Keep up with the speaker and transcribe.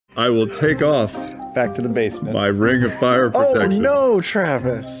I will take off back to the basement. my ring of fire protection. Oh no,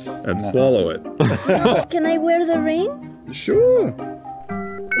 Travis! And swallow it. Can I wear the ring? Sure.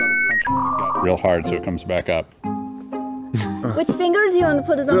 Real hard so it comes back up. Which finger do you want to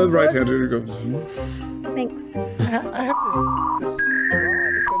put it on? The right hand. Here you go. Thanks. I have this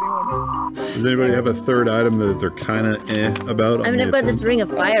rod, if anyone... Does anybody have a third item that they're kind of about? I mean, I've got this ring of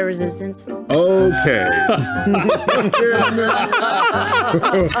fire resistance. Okay.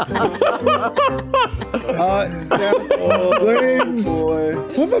 Flames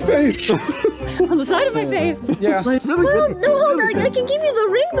on my face. On the side of my face. Yeah, it's really Well, good. no, hold on. I can give you the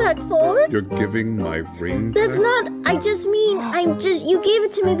ring back, Ford. You're giving my ring That's back? not. I just mean. You gave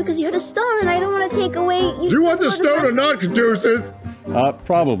it to me because you had a stone, and I don't want to take away. Do you want the stone or not, Caduceus?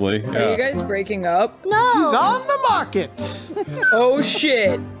 Probably. Are Yeah. you guys breaking up? No. He's on the market. Oh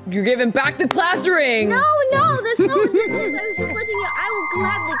shit! You're giving back the class ring. No, that's not what this is. I was just letting you. I will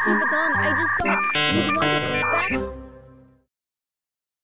gladly keep it on. I just thought you'd want it back.